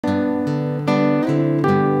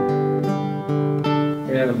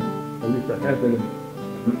am, at least I have been,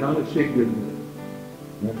 I'm not ashamed of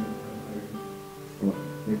it.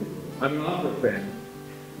 I'm an opera fan.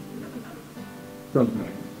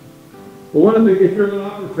 Sometimes. But one of the, if you're an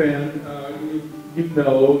opera fan, you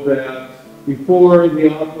know that before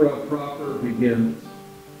the opera proper begins,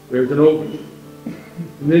 there's an overture.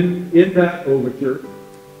 And then in that overture,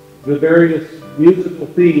 the various musical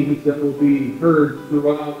themes that will be heard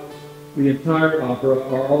throughout the entire opera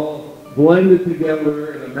are all blended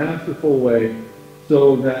together in a masterful way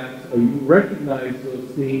so that you recognize those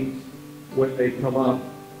themes when they come up,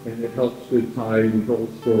 and it helps to tie the whole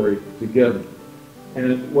story together.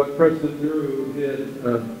 And what President Nuru did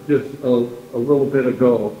just a little bit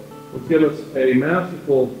ago was give us a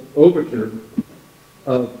masterful overture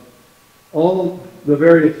of all the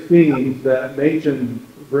various themes that Machen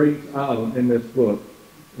brings out in this book.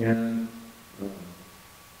 And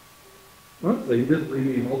honestly, he didn't leave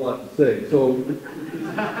me a whole lot to say. So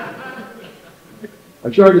I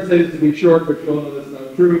tried to say this to be short, but you all know that's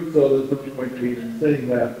not true, so there's no point in even saying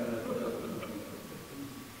that.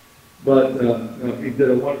 But he did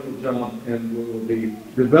a wonderful job, and we will be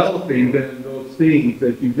developing then those themes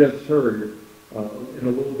that you just heard in a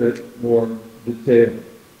little bit more detail.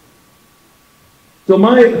 So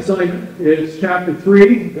my assignment is chapter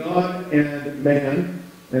 3, God and Man,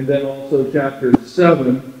 and then also chapter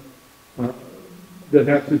 7 that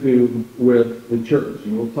has to do with the church.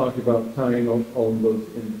 And we'll talk about tying all of those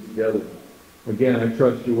in together. Again, I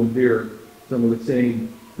trust you will hear some of the same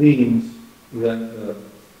themes that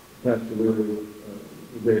Pastor Lou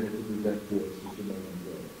was able to present to us just a moment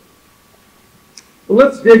ago. Well,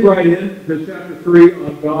 let's dig right into chapter 3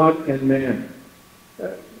 on God and man.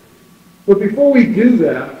 But before we do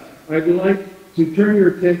that, I'd like to turn your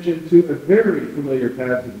attention to a very familiar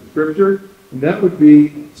passage of Scripture, and that would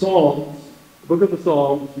be Psalms, the book of the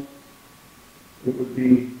Psalms. It would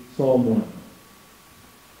be Psalm 1.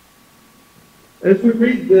 As I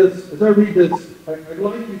read this, I'd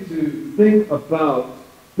like you to think about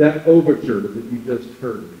that overture that you just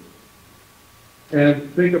heard, and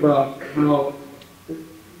think about how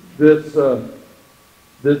this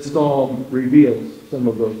psalm reveals some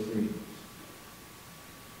of those things.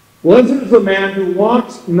 Blessed is the man who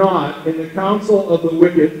walks not in the counsel of the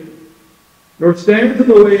wicked, nor stands in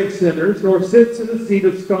the way of sinners, nor sits in the seat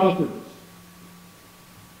of scoffers.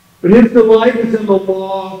 But his delight is in the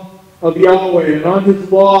law of Yahweh, and on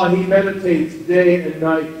his law he meditates day and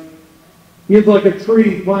night. He is like a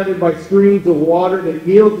tree planted by streams of water that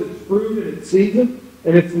yields its fruit in its season,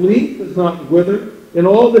 and its leaf does not wither. In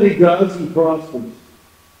all that he does, he prospers.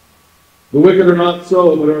 The wicked are not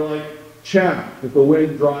so, but are like chaff that the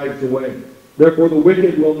wind drives away. Therefore the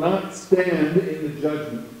wicked will not stand in the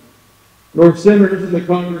judgment, nor sinners in the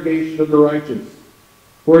congregation of the righteous.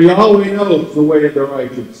 For Yahweh knows the way of the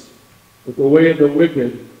righteous, but the way of the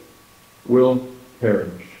wicked will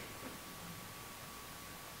perish.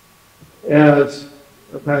 As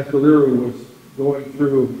Pastor Leary was going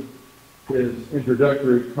through his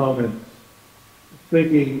introductory comments,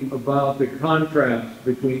 thinking about the contrast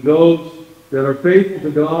between those that are faithful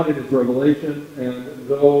to God in His revelation and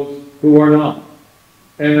those who are not.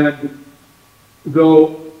 And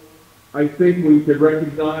though I think we could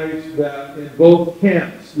recognize that in both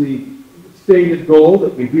camps, the stated goal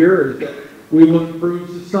that we hear is that we will improve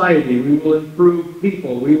society, we will improve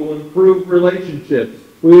people, we will improve relationships,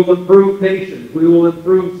 we will improve nations, we will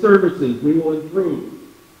improve services, we will improve.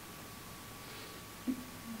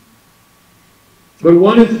 But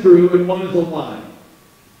one is true and one is a lie.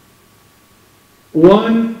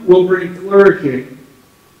 One will bring flourishing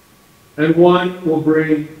and one will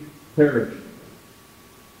bring perishing.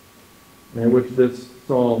 And which this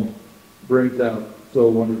psalm brings out so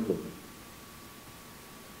wonderfully.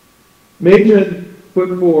 Machen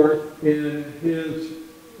put forth in his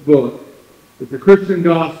book that the Christian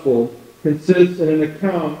gospel consists in an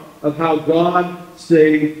account of how God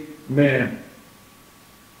saved man.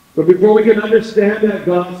 But before we can understand that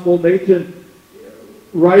gospel, Machen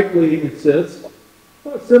rightly insists,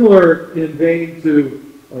 similar in vein to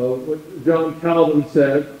what John Calvin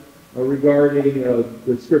said regarding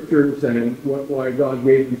the Scriptures and why God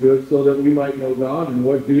gave them to us, so that we might know God and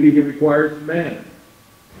what duty He requires of man.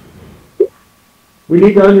 We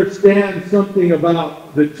need to understand something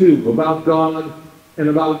about the two, about God and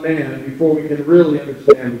about man, before we can really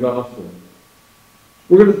understand the gospel.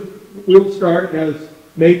 We'll start, as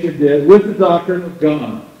Machen did, with the doctrine of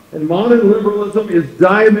God. And modern liberalism is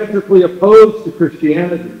diametrically opposed to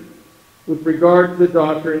Christianity with regard to the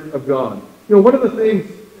doctrine of God. You know, one of the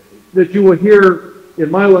things that you will hear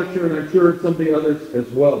in my lecture, and I'm sure in some of the others as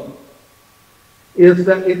well, is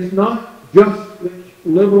that it's not just that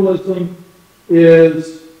liberalism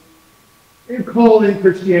is calling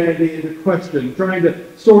Christianity into question, trying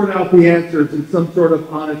to sort out the answers in some sort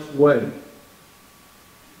of honest way.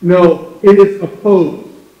 No, it is opposed.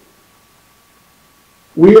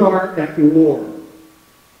 We are at war,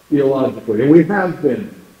 theologically, and we have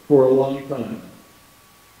been for a long time.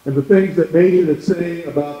 And the things that Machen is saying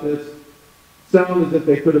about this sound as if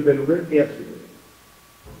they could have been written yesterday.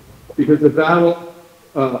 Because the battle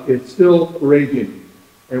is still raging,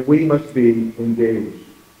 and we must be engaged.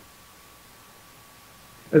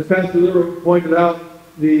 As Pastor Little pointed out,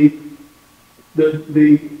 the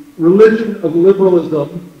religion of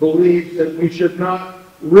liberalism believes that we should not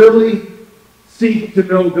really seek to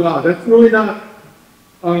know God. That's really not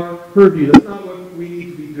our purview. That's not what we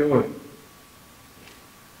need to be doing.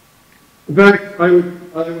 In fact, I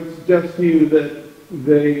would suggest to you that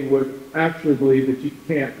they would actually believe that you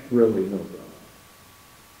can't really know God.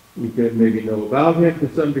 You can maybe know about Him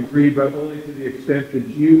to some degree, but only to the extent that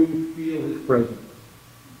you feel His presence.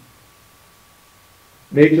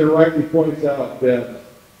 Machen rightly points out that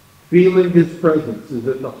feeling His presence is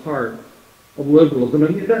at the heart of liberalism. I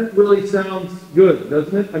mean, that really sounds good,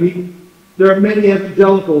 doesn't it? I mean, there are many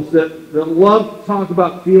evangelicals that love to talk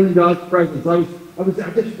about feeling God's presence. I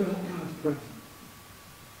just felt God's presence.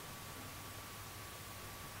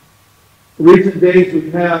 In recent days,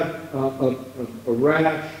 we've had a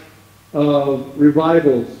rash of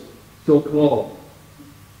revivals, so-called.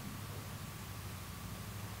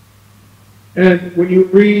 And when you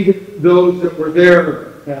read those that were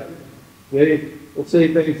there, they will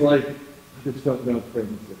say things like, I just felt God's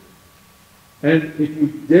presence there. And if you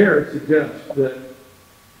dare suggest that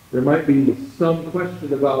there might be some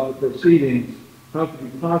question about the proceedings, how could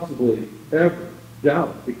you possibly ever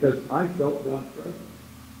doubt? Because I felt God's presence.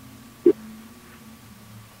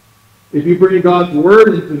 If you bring God's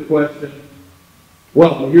Word into question,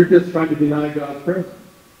 well, you're just trying to deny God's presence.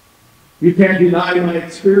 You can't deny my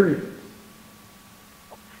experience.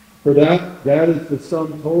 For that is the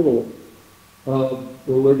sum total of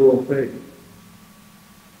the liberal faith.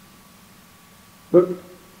 But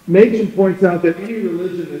Machen points out that any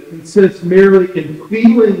religion that consists merely in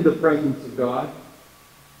feeling the presence of God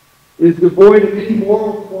is devoid of any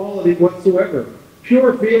moral quality whatsoever.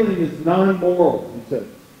 Pure feeling is non-moral, he says.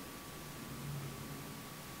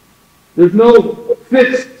 There's no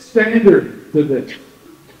fixed standard to this.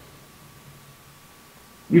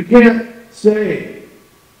 You can't say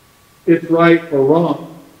it's right or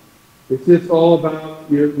wrong. It's just all about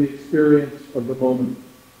the experience of the moment.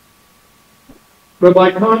 But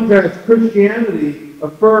by contrast, Christianity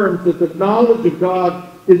affirms that the knowledge of God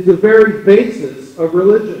is the very basis of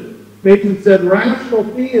religion. Machen said rational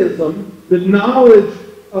theism, the knowledge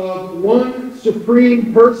of one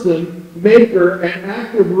supreme person, maker, and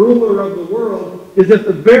active ruler of the world, is at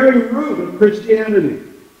the very root of Christianity.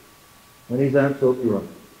 And he's absolutely right.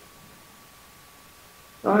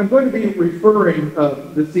 Now, I'm going to be referring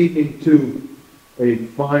this evening to a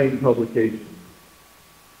fine publication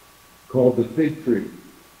called The Fig Tree,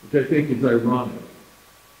 which I think is ironic.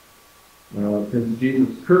 Since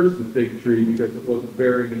Jesus cursed the fig tree because it wasn't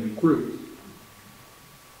bearing any fruit.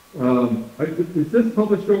 Is this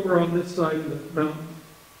published over on this side of the mountain?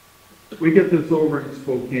 We get this over in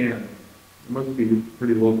Spokane. It must be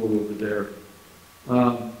pretty local over there.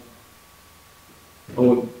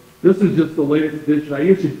 This is just the latest edition. I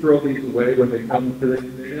usually throw these away when they come to the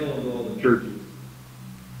mail in all the churches.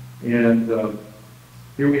 And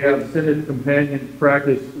here we have Synod Companion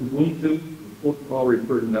Practice Ubuntu. I'll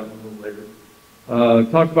refer to that one a little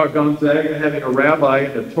later. Talks about Gonzaga having a rabbi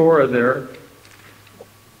and a Torah there.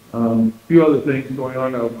 A few other things going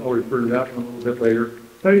on. I'll refer to that one a little bit later.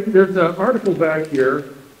 There's an article back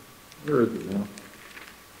here. Where is it now?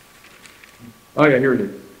 Oh yeah, here it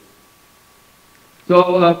is.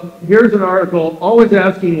 So here's an article, Always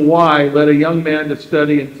Asking Why Led a Young Man to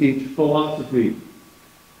Study and Teach Philosophy.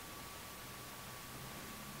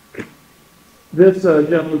 This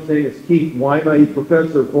gentleman's name is Keith Wyma. He's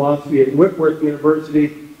professor of philosophy at Whitworth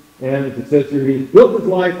University. And as it says here, he's built his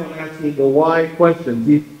life on asking the why questions.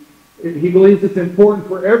 He believes it's important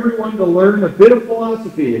for everyone to learn a bit of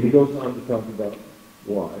philosophy. And he goes on to talk about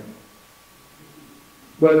why.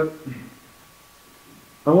 But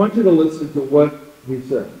I want you to listen to what he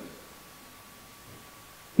says.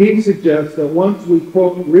 He suggests that once we,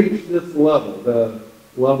 quote, reach this level, the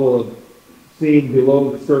level of seeing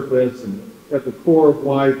below the surface and at the core of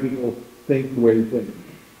why people think the way they think,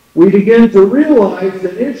 we begin to realize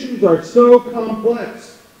that issues are so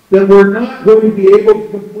complex that we're not going to be able to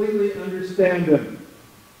completely understand them.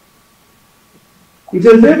 He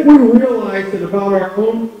says, if we realize that about our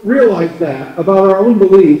own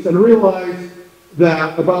beliefs, and realize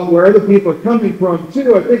that about where other people are coming from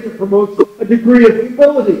too, I think it promotes a degree of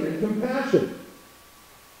humility and compassion.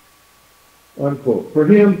 Unquote. For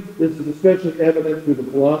him, this is especially evident through the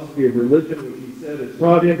philosophy of religion, which he said has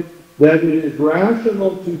taught him that it is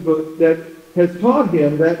rational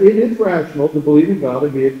to believe in God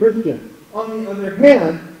and be a Christian. On the other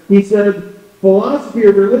hand, he said, philosophy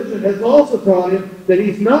of religion has also taught him that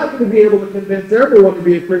he's not going to be able to convince everyone to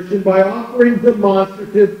be a Christian by offering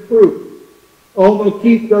demonstrative proof. Although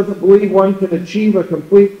Keith doesn't believe one can achieve a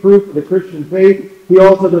complete proof of the Christian faith, he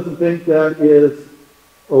also doesn't think that is,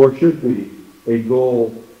 or should be, a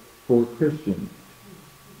goal for Christians.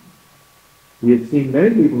 He had seen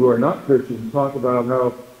many people who are not Christians talk about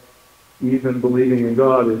how even believing in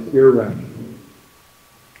God is irrational.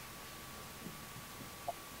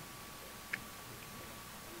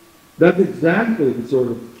 That's exactly the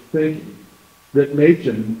sort of thinking that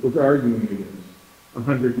Machen was arguing against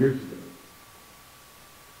 100 years ago.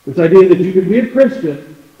 This idea that you can be a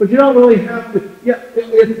Christian, but you don't really have to. Yeah,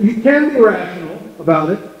 you can be rational about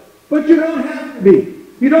it, but you don't have to be.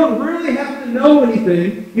 You don't really have to know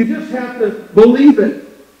anything. You just have to believe it.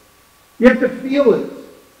 You have to feel it.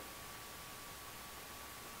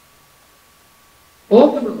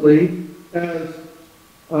 Ultimately, then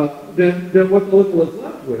what the liberal is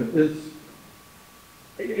left with is,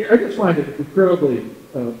 I just find it incredibly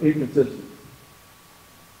inconsistent.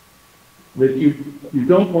 That you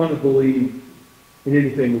don't want to believe in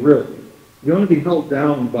anything really. You don't want to be held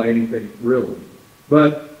down by anything really.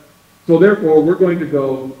 But, so therefore, we're going to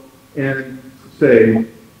go and say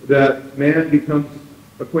that man becomes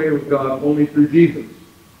acquainted with God only through Jesus.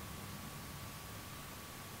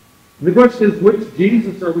 And the question is, which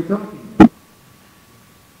Jesus are we talking about?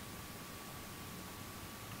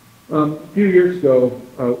 A few years ago,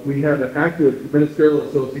 we had an active ministerial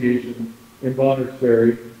association in Bonners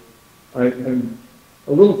Ferry. I'm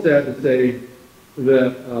a little sad to say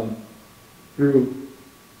that through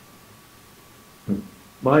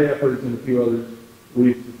my efforts and a few others,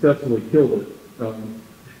 we've successfully killed it.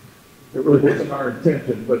 It really wasn't our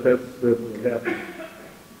intention, but that's what happened.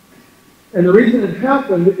 And the reason it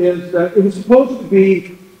happened is that it was supposed to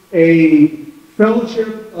be a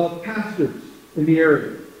fellowship of pastors in the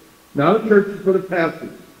area. Not a church, but of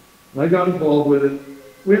pastors. And I got involved with it.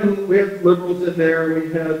 We had liberals in there,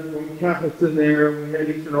 we had Catholics in there, we had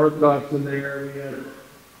Eastern Orthodox in there, we had,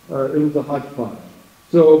 it was a hodgepodge.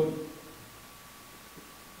 So,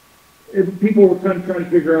 people were kind of trying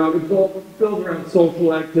to figure out, it was all built around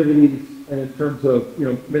social activities and in terms of,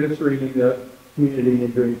 ministering in the community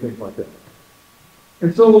and doing things like that.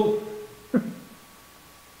 And so,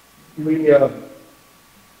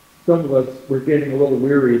 some of us were getting a little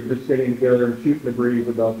weary of just getting together and shooting the breeze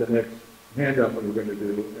about the next handout that we're going to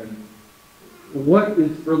do, and what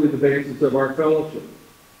is really the basis of our fellowship.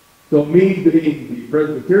 So me, being the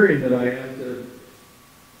Presbyterian that I am, said,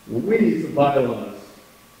 we need some bylaws.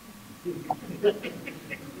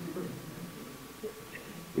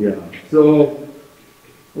 Yeah, so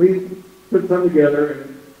we put some together,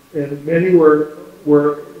 and many were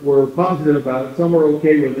positive about it. Some were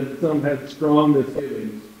okay with it. Some had strong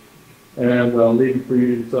misgivings, and I'll leave it for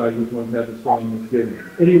you to decide which ones had the strong misgivings.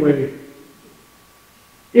 Anyway,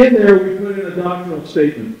 in there we put in a doctrinal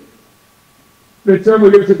statement. It's been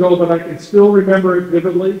several years ago, but I can still remember it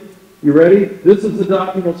vividly. You ready? This is the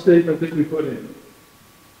doctrinal statement that we put in.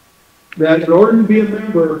 That in order to be a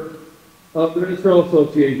member of the Ministerial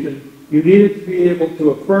Association, you needed to be able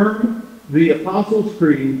to affirm the Apostles'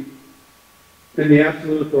 Creed and the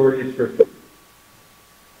absolute authority of Scripture.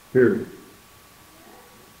 Period.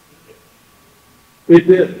 It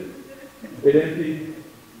did. It emptied.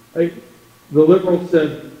 The liberals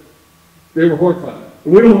said they were horrified.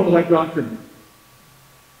 We don't want to elect doctrine.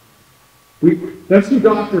 That's too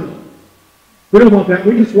doctrinal. We don't want that.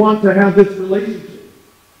 We just want to have this relationship.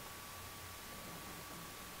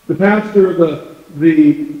 The pastor of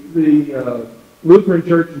the Lutheran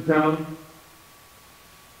church in town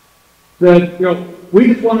said, we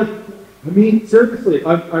just want to, seriously,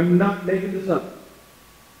 I'm not making this up.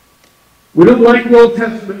 We don't like the Old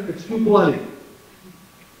Testament. It's too bloody.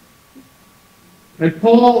 And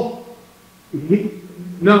Paul,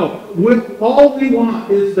 all we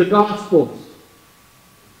want is the Gospels.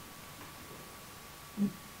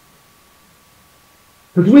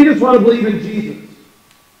 Because we just want to believe in Jesus.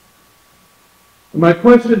 And my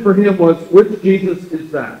question for him was, which Jesus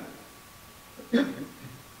is that?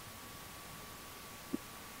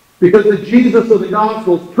 Because the Jesus of the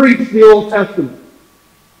Gospels preached the Old Testament.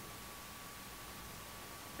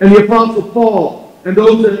 And the Apostle Paul and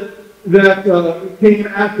those that came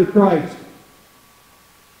after Christ.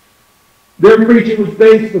 Their preaching was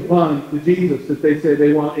based upon the Jesus that they say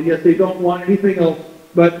they want, and yet they don't want anything else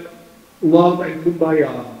but love and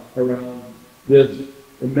kumbaya around this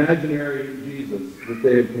imaginary Jesus that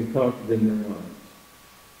they have concocted in their minds.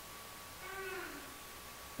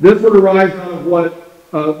 This would arise out of what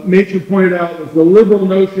Machen pointed out was the liberal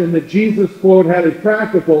notion that Jesus, quote, had a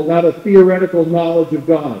practical, not a theoretical knowledge of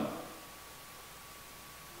God.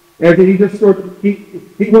 And he just sort of, he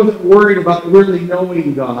wasn't worried about really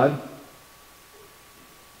knowing God,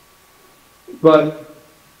 but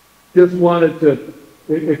just wanted to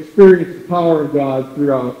experience the power of God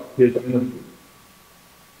throughout his ministry.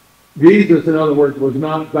 Jesus, in other words, was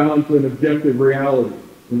not bound to an objective reality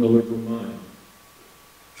in the liberal mind.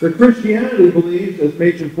 But Christianity believes, as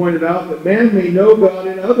Machen pointed out, that man may know God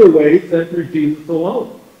in other ways than through Jesus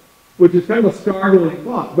alone, which is kind of a startling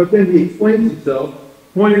thought. But then he explains himself,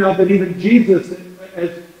 pointing out that even Jesus,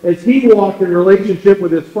 as he walked in relationship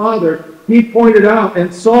with his Father, he pointed out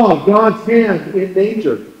and saw God's hand in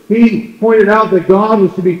nature. He pointed out that God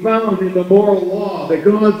was to be found in the moral law, that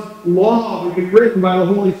God's law would be written by the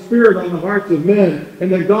Holy Spirit on the hearts of men,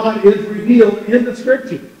 and that God is revealed in the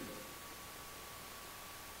Scriptures.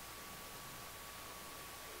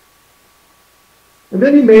 And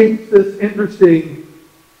then he makes this interesting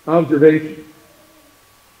observation,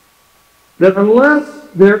 that unless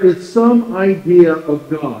there is some idea of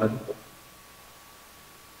God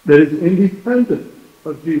that is independent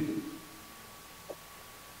of Jesus,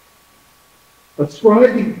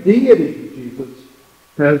 ascribing deity to Jesus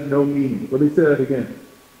has no meaning. Let me say that again.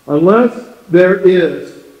 Unless there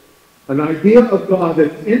is an idea of God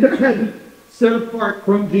that's independent, set apart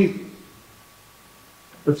from Jesus,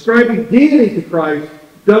 ascribing deity to Christ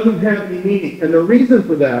doesn't have any meaning. And the reason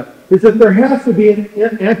for that is that there has to be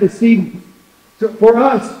an antecedent. So for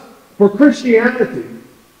us, for Christianity,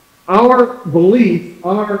 our belief,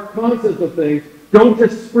 our concept of things don't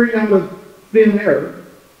just spring out of thin air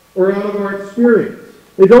or out of our experience.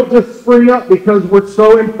 They don't just spring up because we're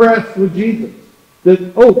so impressed with Jesus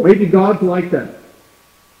that, oh, maybe God's like that.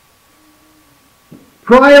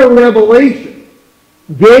 Prior revelation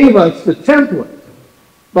gave us the template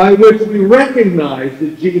by which we recognize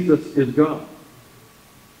that Jesus is God.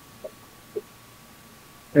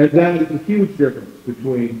 And that is a huge difference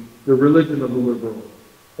between the religion of the liberal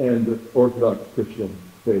and the Orthodox Christian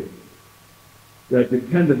faith. That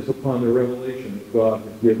dependence upon the revelation that God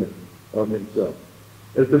has given of himself.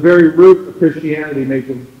 At the very root of Christianity,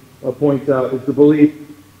 Machen points out, is the belief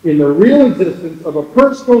in the real existence of a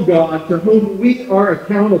personal God to whom we are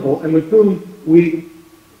accountable and with whom we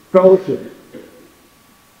fellowship.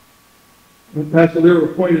 Pastor Lear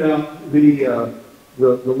pointed out the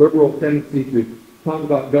liberal tendency to talk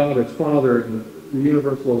about God as Father and the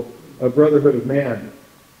universal brotherhood of man.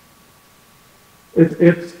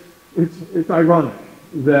 It's ironic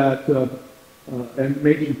that, and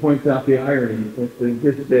Machen points out the irony in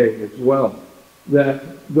his day as well, that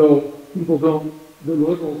though people don't, the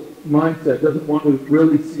liberal mindset doesn't want to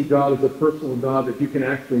really see God as a personal God that you can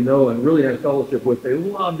actually know and really have fellowship with. They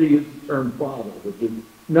love to use the term Father, which is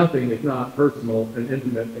nothing if not personal and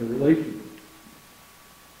intimate and relational.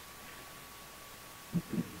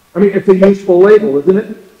 I mean, it's a useful label, isn't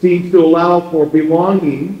it? Seems to allow for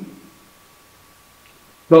belonging,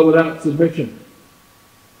 but without submission.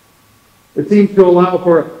 It seems to allow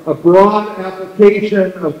for a broad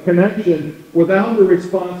application of connection without the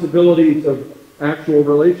responsibilities of actual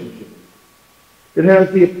relationship. It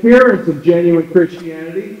has the appearance of genuine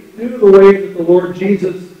Christianity due to the way that the Lord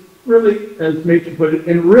Jesus really, as Machen put it,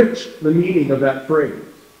 enriched the meaning of that phrase.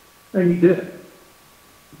 And he did.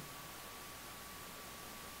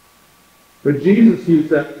 But Jesus used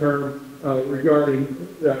that term regarding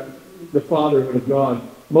the fatherhood of God,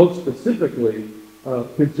 most specifically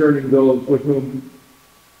concerning those with whom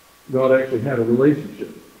God actually had a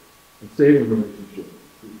relationship, a saving relationship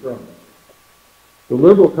through Christ. The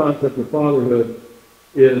liberal concept of fatherhood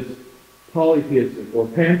is polytheistic or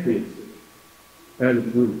pantheistic at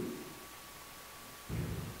its root.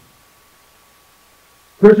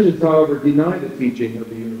 Christians, however, deny the teaching of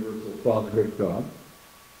the universal fatherhood of God.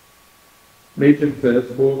 Machen says,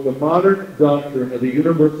 quote, the modern doctrine of the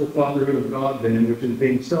universal fatherhood of God, then, which is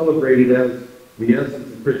being celebrated as the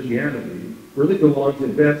essence of Christianity, really belongs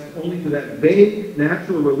at best only to that vague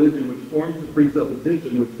natural religion which forms the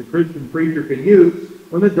presupposition which the Christian preacher can use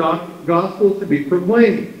when the gospel is to be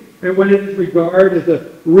proclaimed. And when it is regarded as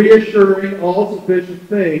a reassuring, all-sufficient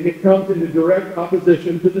thing, it comes into direct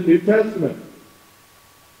opposition to the New Testament.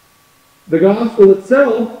 The gospel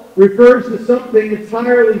itself refers to something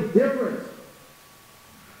entirely different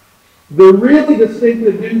The really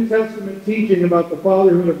distinctive New Testament teaching about the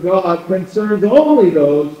fatherhood of God concerns only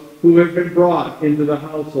those who have been brought into the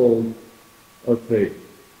household of faith.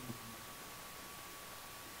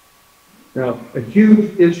 Now, a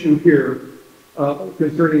huge issue here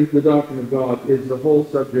concerning the doctrine of God is the whole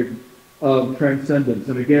subject of transcendence.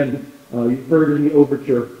 And again, you've heard in the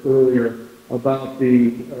overture earlier about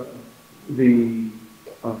the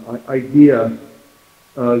idea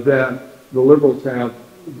that the liberals have.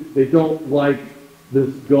 They don't like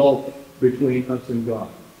this gulf between us and God.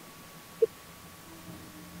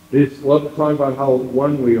 They just love to talk about how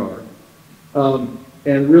one we are.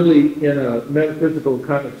 And really, in a metaphysical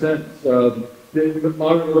kind of sense, the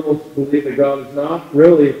modern liberals believe that God is not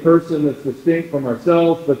really a person that's distinct from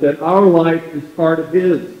ourselves, but that our life is part of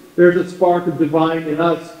His. There's a spark of divine in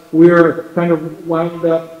us. We're kind of wound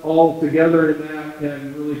up all together in that,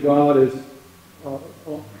 and really God is, I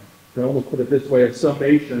can almost put it this way, a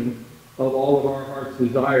summation of all of our heart's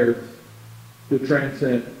desires to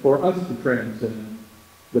transcend, for us to transcend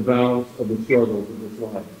the bounds of the struggles of this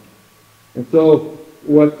life. And so,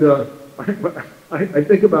 what I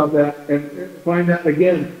think about that and find that,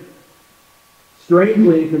 again,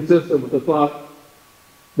 strangely inconsistent with the thought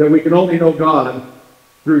that we can only know God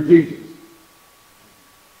through Jesus.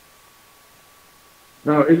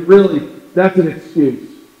 Now, it really, that's an excuse.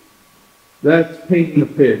 That's painting a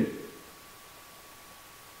pig.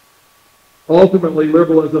 Ultimately,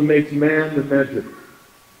 liberalism makes man the measure,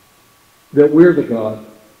 that we're the God,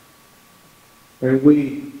 and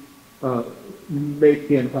we make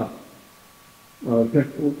Him up.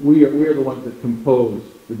 We are the ones that compose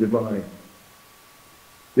the divine.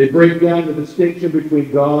 They break down the distinction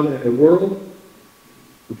between God and the world,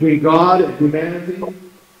 between God and humanity.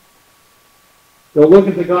 They'll look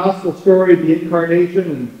at the gospel story of the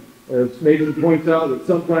incarnation, and as Machen points out, it's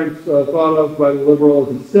sometimes thought of by the liberal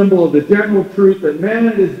as a symbol of the general truth that man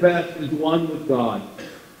at his best is one with God.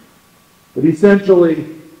 But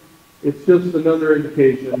essentially, it's just another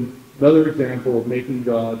indication, another example of making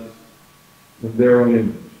gods in their own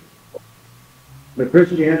image. But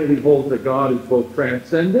Christianity holds that God is both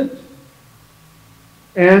transcendent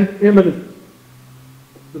and immanent.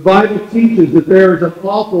 The Bible teaches that there is an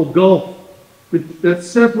awful gulf that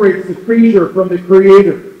separates the creature from the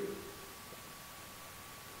Creator.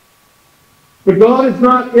 But God is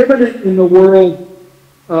not immanent in the world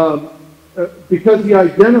because He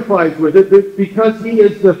identifies with it, but because He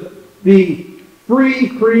is the free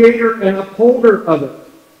creator and upholder of it.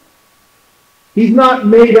 He's not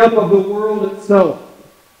made up of the world itself,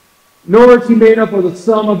 nor is He made up of the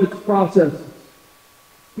sum of its processes.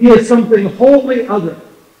 He is something wholly other.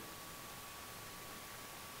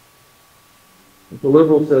 But the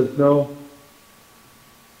liberal says, no.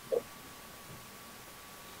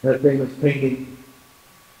 That famous painting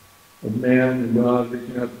of man and God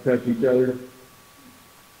reaching out to touch each other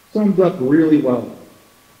sums up really well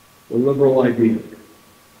the liberal idea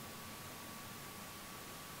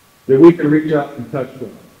that we can reach out and touch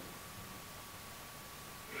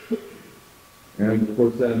God. And of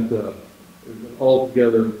course that is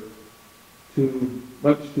altogether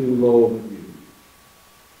much too low of a view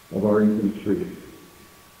of our infinite Creator.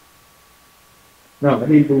 Now, I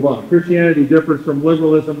need to move on. Christianity differs from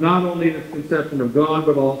liberalism not only in its conception of God,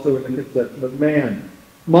 but also in the conception of man.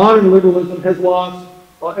 Modern liberalism has lost,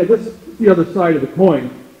 and this is the other side of the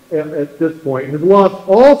coin at this point, has lost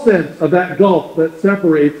all sense of that gulf that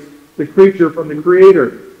separates the creature from the Creator,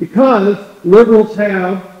 because liberals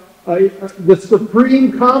have the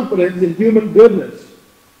supreme confidence in human goodness,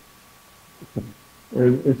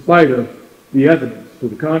 in spite of the evidence to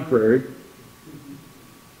the contrary.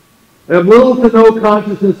 They have little to no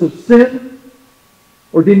consciousness of sin,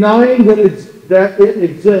 or denying that it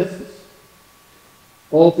exists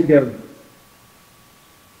altogether.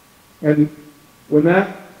 And when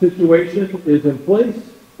that situation is in place,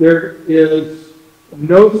 there is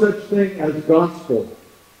no such thing as gospel,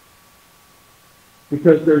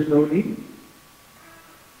 because there's no need.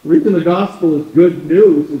 The reason the gospel is good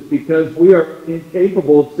news is because we are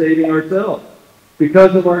incapable of saving ourselves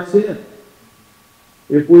because of our sin.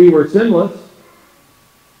 If we were sinless,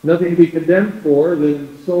 nothing to be condemned for,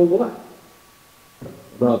 then so what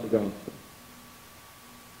about the gospel?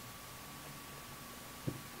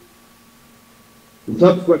 The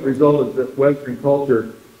subsequent result is that Western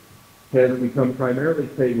culture has become primarily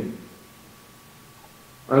pagan.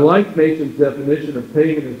 I like Machen's definition of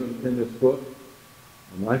paganism in this book.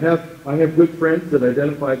 I have good friends that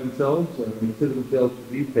identify themselves and consider themselves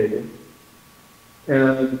to be pagan.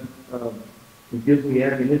 And it gives me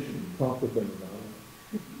ammunition to talk with them about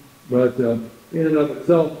it. But in and of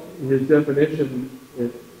itself, his definition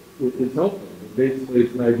is helpful. Basically,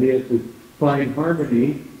 it's an idea to find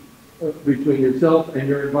harmony between yourself and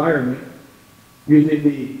your environment, using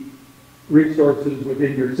the resources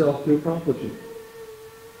within yourself to accomplish it.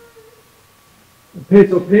 Okay,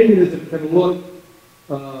 so paganism can look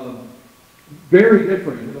very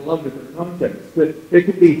different in a lot of different contexts, but it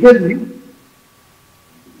can be hidden,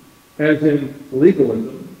 as in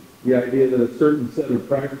legalism, the idea that a certain set of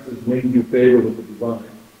practices make you favor with the divine.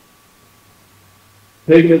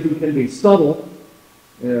 Paganism can be subtle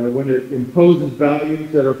when it imposes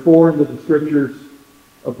values that are foreign to the scriptures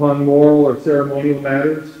upon moral or ceremonial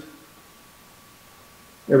matters.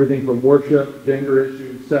 Everything from worship, gender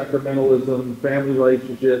issues, sacramentalism, family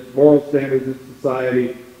relationships, moral standards in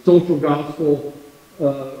society, social gospel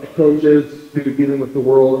approaches to dealing with the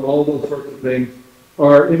world, and all those sorts of things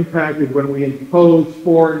are impacted when we impose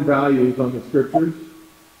foreign values on the scriptures.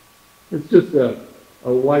 It's just a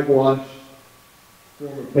whitewashed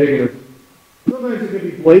form of paganism. Sometimes it can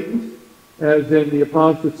be blatant, as in the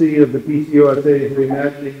apostasy of the PCUSA's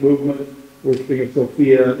reimagining movement, worshiping of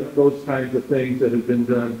Sophia, those kinds of things that have been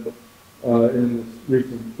done in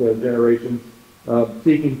recent generations.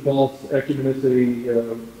 Seeking false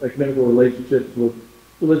ecumenical relationships with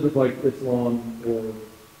religions like Islam, or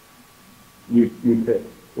you pick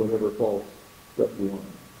whatever false stuff you want.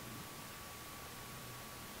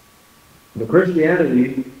 The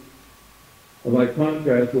Christianity, by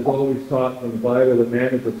contrast, is always taught from the Bible that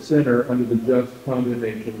man is a sinner under the just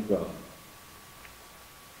condemnation of God.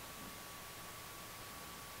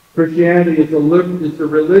 Christianity is the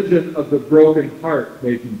religion of the broken heart,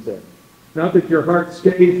 Machen said. Not that your heart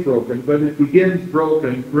stays broken, but it begins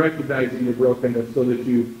broken, recognizing your brokenness so that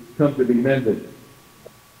you come to be mended.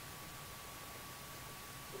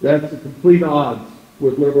 That's the complete odds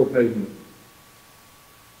with liberal paganism.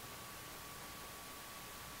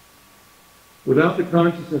 Without the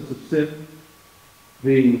consciousness of sin,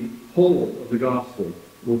 the whole of the gospel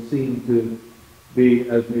will seem to be,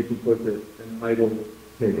 as Machen puts it, an idle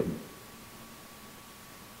tale.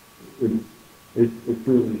 It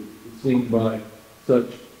truly is seen by such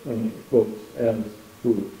folks as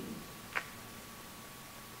foolishness.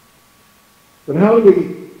 But how do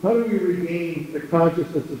we regain the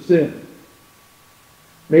consciousness of sin?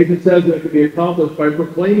 Machen says that it can be accomplished by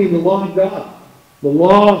proclaiming the law of God. The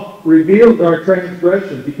law reveals our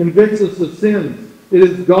transgressions. He convicts us of sins. It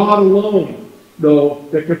is God alone, though,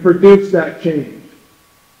 that can produce that change.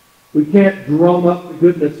 We can't drum up the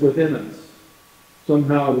goodness within us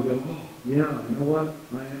somehow to go, oh, yeah, you know what?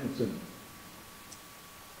 I am a sinner.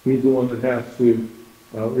 He's the one that has to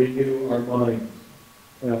renew our minds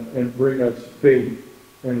and bring us faith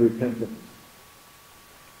and repentance.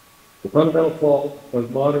 The fundamental fault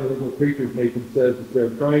of modern liberal preachers, Machen says, is they're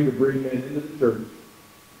trying to bring men into the church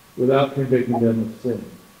without convicting them of sin.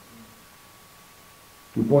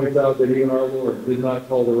 He points out that even our Lord did not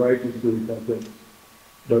call the righteous to repentance,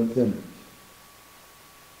 but sinners.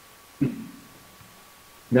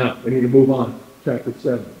 Now, we need to move on. Chapter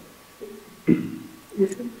 7.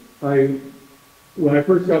 When I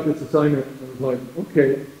first got this assignment, I was like,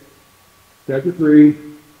 okay, chapter 3,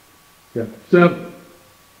 chapter 7.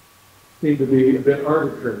 Seemed to be a bit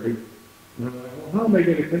arbitrary. And I'm like, well, how am I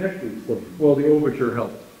going to connect these things? Well, the overture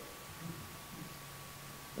helped.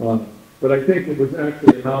 But I think it was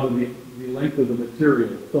actually how the length of the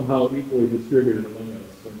material somehow equally distributed among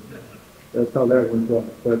us. And that's how that went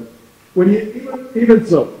on. But when even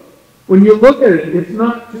so, when you look at it, it's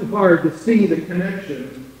not too hard to see the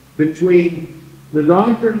connection between the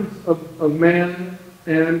doctrines of man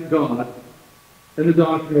and God and the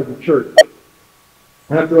doctrine of the church.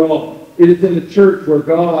 After all, it is in the church where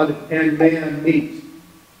God and man meet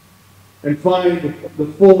and find the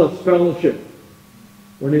fullest fellowship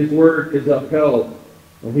when His word is upheld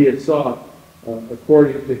and He is sought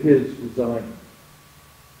according to His design.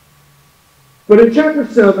 But in chapter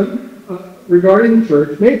 7, regarding the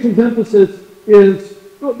church, Machen's emphasis is,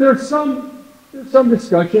 well, there's some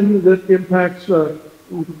discussion that impacts the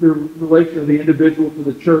relation of the individual to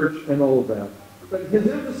the church and all of that. But his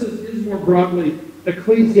emphasis is more broadly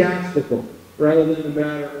ecclesiastical rather than the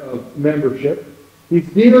matter of membership. He's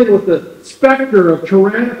dealing with the specter of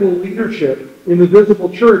tyrannical leadership in the visible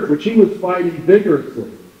church, which he was fighting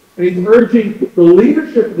vigorously. And he's urging the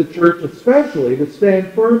leadership of the church especially to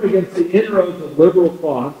stand firm against the inroads of liberal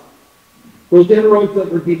thought, those inroads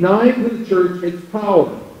that were denying to the church its power.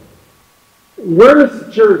 Where is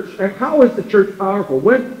the church, and how is the church powerful?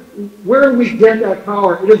 Where do we get that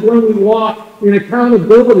power? It is when we walk in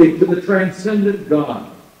accountability to the transcendent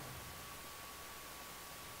God.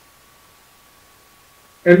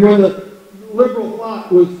 And when the liberal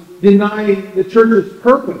thought was denying the church's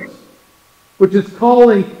purpose, which is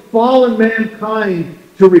calling fallen mankind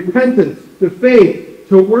to repentance, to faith,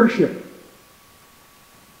 to worship.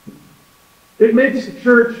 It makes the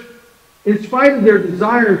church, in spite of their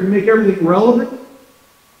desire to make everything relevant,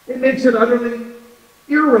 it makes it utterly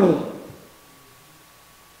irrelevant.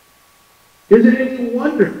 Is it any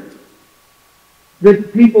wonder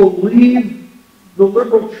that people leave the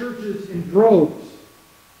liberal churches in droves?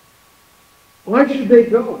 Why should they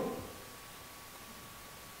go?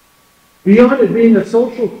 Beyond it being a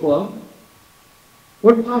social club,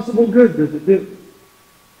 what possible good does it do?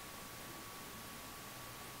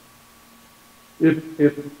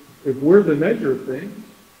 If we're the measure of things,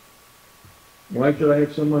 why should I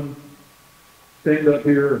have someone stand up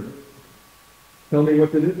here and tell me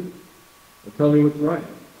what to do? Or tell me what's right?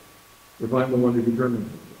 If I'm the one who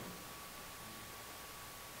determines it.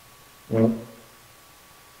 Well,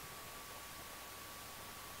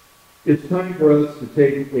 it's time for us to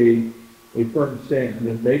take a firm stand.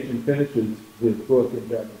 And Machen finishes his book in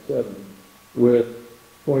chapter 7 with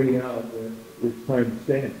pointing out that it's time to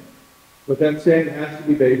stand. But that stand has to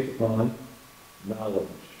be based upon knowledge,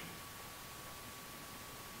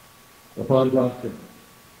 upon doctrine.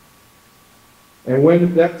 And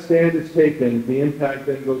when that stand is taken, the impact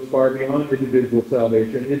then goes far beyond individual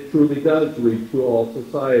salvation. It truly does reach to all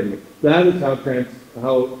society. That is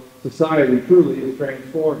how society truly is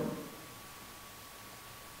transformed.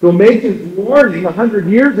 So Machen's warning 100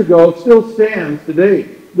 years ago still stands today,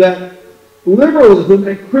 that liberalism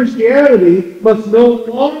and Christianity must no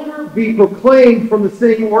longer be proclaimed from the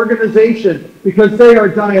same organization because they are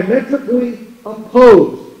diametrically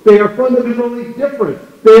opposed. They are fundamentally different.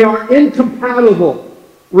 They are incompatible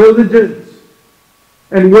religions.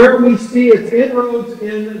 And where we see its inroads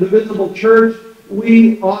in the visible church,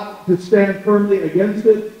 we ought to stand firmly against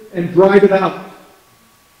it and drive it out.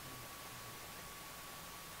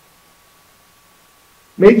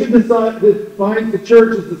 Machen defines the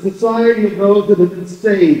church as the society of those that have been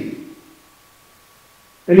saved.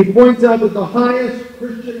 And he points out that the highest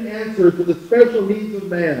Christian answer to the special needs of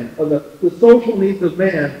man, or the social needs of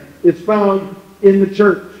man, is found in the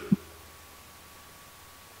church.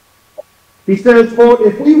 He says, quote,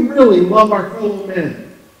 if we really love our fellow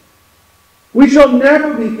men, we shall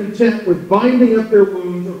never be content with binding up their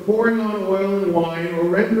wounds or pouring on oil and wine or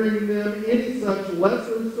rendering them any such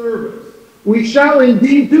lesser service. We shall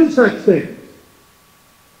indeed do such things.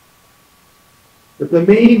 But the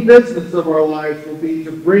main business of our lives will be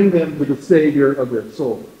to bring them to the Savior of their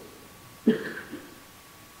souls. To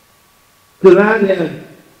that end,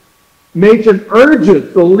 Machen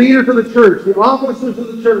urges the leaders of the church, the officers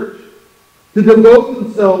of the church, to devote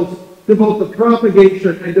themselves to both the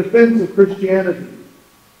propagation and defense of Christianity.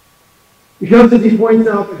 Because, as he points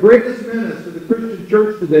out, the greatest menace to the Christian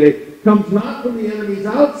church today comes not from the enemies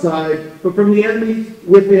outside, but from the enemies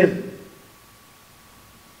within.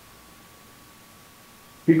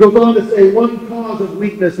 He goes on to say, one cause of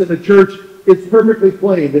weakness in the church is perfectly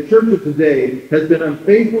plain. The church of today has been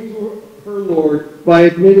unfaithful to her Lord by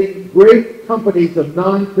admitting great companies of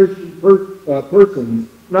non-Christian persons,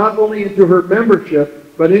 not only into her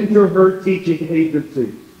membership, but into her teaching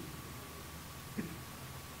agencies.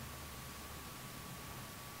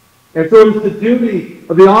 And so it's the duty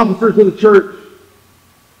of the officers of the church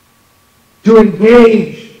to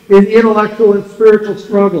engage in intellectual and spiritual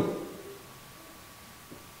struggle.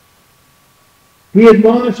 He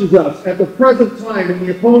admonishes us, at the present time, when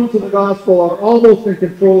the opponents of the gospel are almost in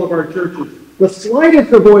control of our churches, the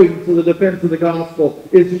slightest avoidance of the defense of the gospel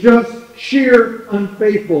is just sheer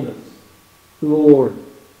unfaithfulness to the Lord.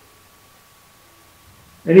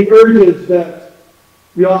 And he urges that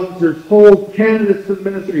the officers hold candidates to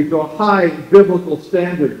the ministry to a high biblical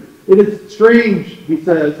standard. It is strange, he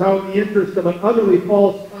says, how in the interest of an utterly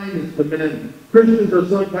false kindness to men, Christians are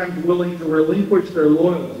sometimes willing to relinquish their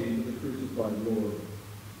loyalty to the crucified Lord.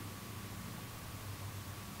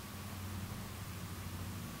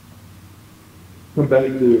 Come back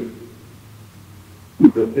to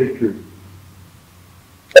the picture.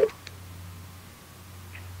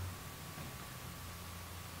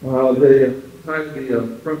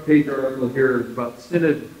 The front page article here is about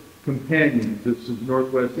Synod Companions. This is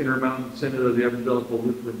Northwest Intermountain Synod of the Evangelical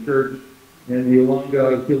Lutheran Church and the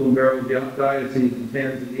Ilonga Kilimanjaro Diocese in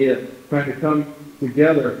Tanzania, trying to come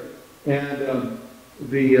together. And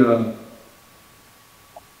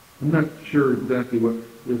I'm not sure exactly what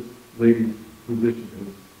this lady's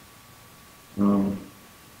position is.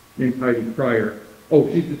 Named Heidi Pryor. Oh,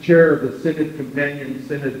 she's the chair of the Synod Companion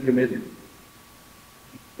Synod Committee.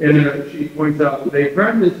 And she points out, they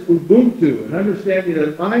practice Ubuntu, an understanding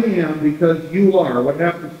that I am because you are. What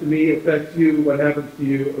happens to me affects you. What happens to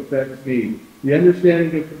you affects me. The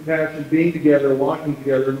understanding of compassion, being together, walking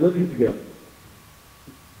together, and living together.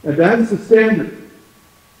 And that's the standard.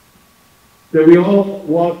 That we all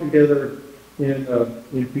walk together in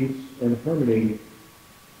peace and harmony,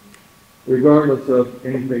 regardless of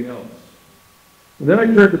anything else. And then I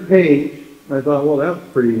turned the page, and I thought, well, that was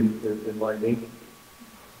pretty enlightening.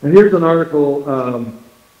 And here's an article,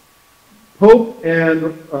 Pope and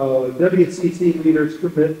WCC leaders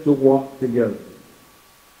commit to walk together.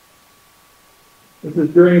 This is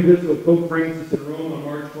during a visit of Pope Francis in Rome on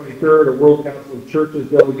March 23rd, a World Council of Churches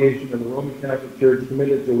delegation of the Roman Catholic Church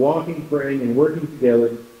committed to walking, praying, and working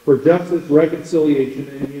together for justice, reconciliation,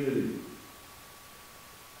 and unity.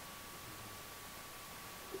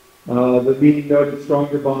 The meeting noted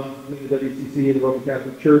stronger bonds between the WCC and the Roman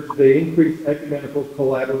Catholic Church. They increased ecumenical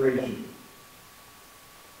collaboration.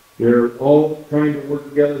 They're all trying to work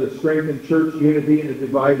together to strengthen church unity in a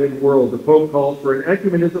divided world. The Pope calls for an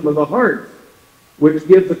ecumenism of the heart, which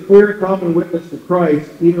gives a clear common witness to Christ,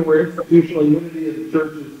 even where institutional unity of the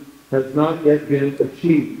churches has not yet been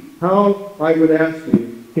achieved. How, I would ask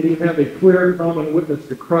you, can you have a clear common witness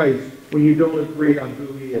to Christ when you don't agree on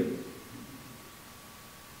who he is?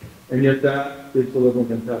 And yet that is the liberal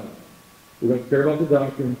mentality. We don't care about the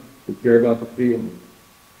doctrine, we care about the feeling.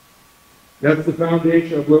 That's the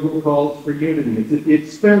foundation of liberal calls for unity. It's at the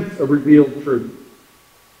expense of revealed truth.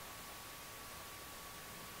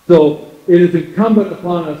 So it is incumbent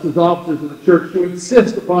upon us as officers of the church to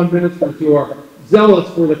insist upon ministers who are zealous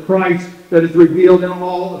for the Christ that is revealed in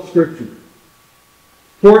all of Scripture.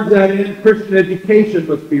 Towards that end, Christian education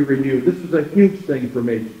must be renewed. This is a huge thing for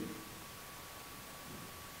Machen.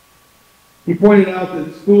 He pointed out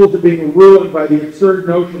that schools are being ruined by the absurd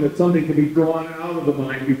notion that something can be drawn out of the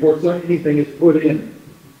mind before anything is put in.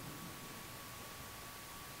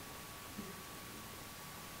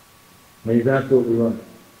 I mean, that's what we want.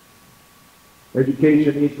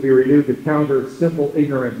 Education needs to be renewed to counter simple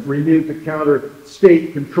ignorance, renewed to counter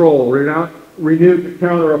state control, renewed to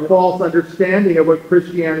counter a false understanding of what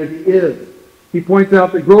Christianity is. He points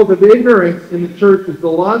out the growth of ignorance in the church is the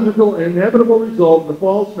logical and inevitable result of the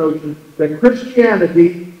false notion that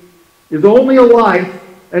Christianity is only a life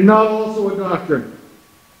and not also a doctrine.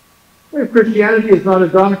 If Christianity is not a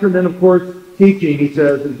doctrine, then of course teaching, he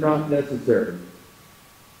says, is not necessary.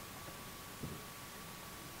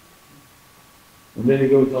 And then he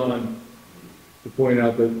goes on to point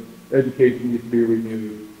out that education needs to be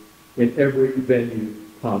renewed in every venue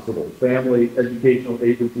possible. Family, educational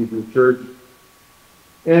agencies of the church,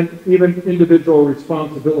 and even individual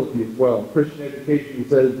responsibility as well. Christian education, he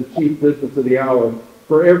says, is the chief business of the hour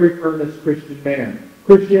for every earnest Christian man.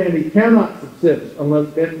 Christianity cannot subsist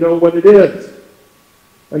unless men know what it is.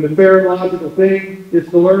 And the fair and logical thing is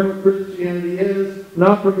to learn what Christianity is,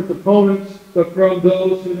 not from its opponents, but from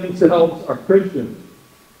those who themselves are Christians.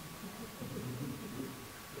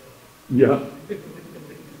 Yeah.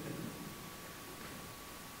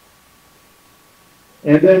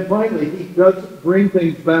 And then finally, he does bring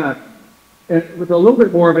things back, and with a little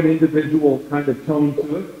bit more of an individual kind of tone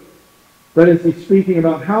to it. That is, he's speaking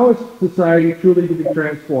about how is society truly to be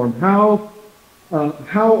transformed? How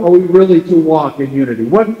are we really to walk in unity?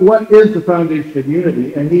 What is the foundation of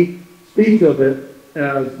unity? And he speaks of it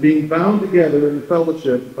as being bound together in the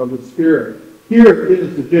fellowship of the Spirit. Here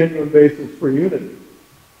is the genuine basis for unity.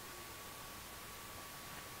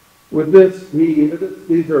 With this,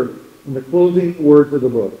 these are in the closing words of the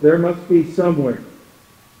book. There must be somewhere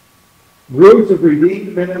groups of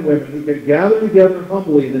redeemed men and women who can gather together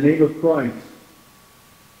humbly in the name of Christ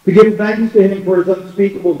to give thanks to him for his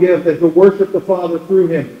unspeakable gift and to worship the Father through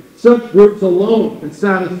him. Such groups alone can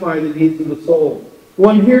satisfy the needs of the soul.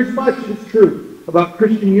 One hears much, it is true, about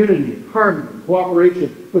Christian unity, harmony,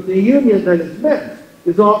 cooperation, but the union that is meant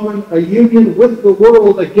is often a union with the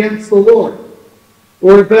world against the Lord,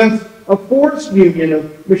 or at best, a forced union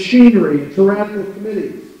of machinery and tyrannical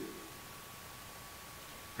committees.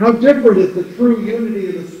 How different is the true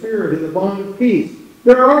unity of the Spirit in the bond of peace?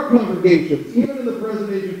 There are congregations, even in the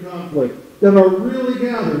present age of conflict, that are really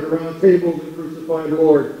gathered around the table of the crucified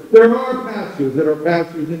Lord. There are pastors that are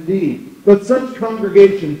pastors indeed, but such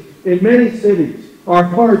congregations in many cities are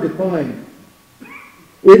hard to find.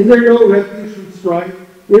 Is there no refuge from strife?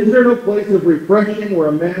 Is there no place of refreshing where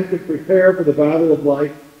a man can prepare for the battle of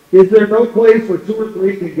life? Is there no place where two or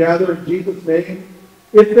three can gather in Jesus' name?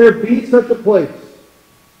 If there be such a place,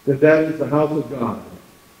 then that is the house of God.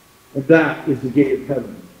 And that is the gate of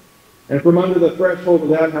heaven. And from under the threshold of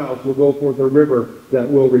that house will go forth a river that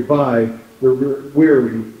will revive the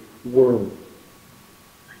weary world.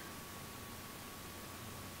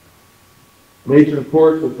 Machen, of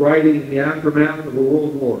course, was writing in the aftermath of a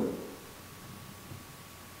world war.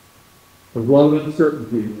 There's a lot of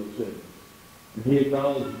uncertainty in those days. And he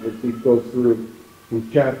acknowledges as he goes through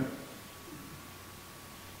these chapters.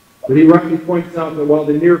 But he rightly points out that while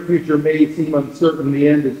the near future may seem uncertain, the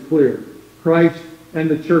end is clear. Christ and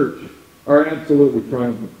the church are absolutely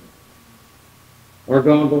triumphant. Our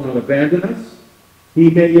God will not abandon us. He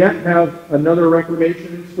may yet have another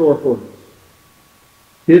reformation in store for us.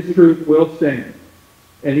 His truth will stand,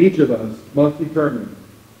 and each of us must determine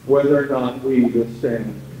whether or not we will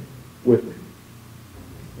stand with him.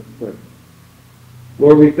 Let's pray.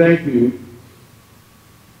 Lord, we thank you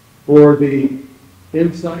for the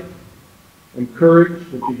insight and courage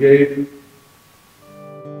that you gave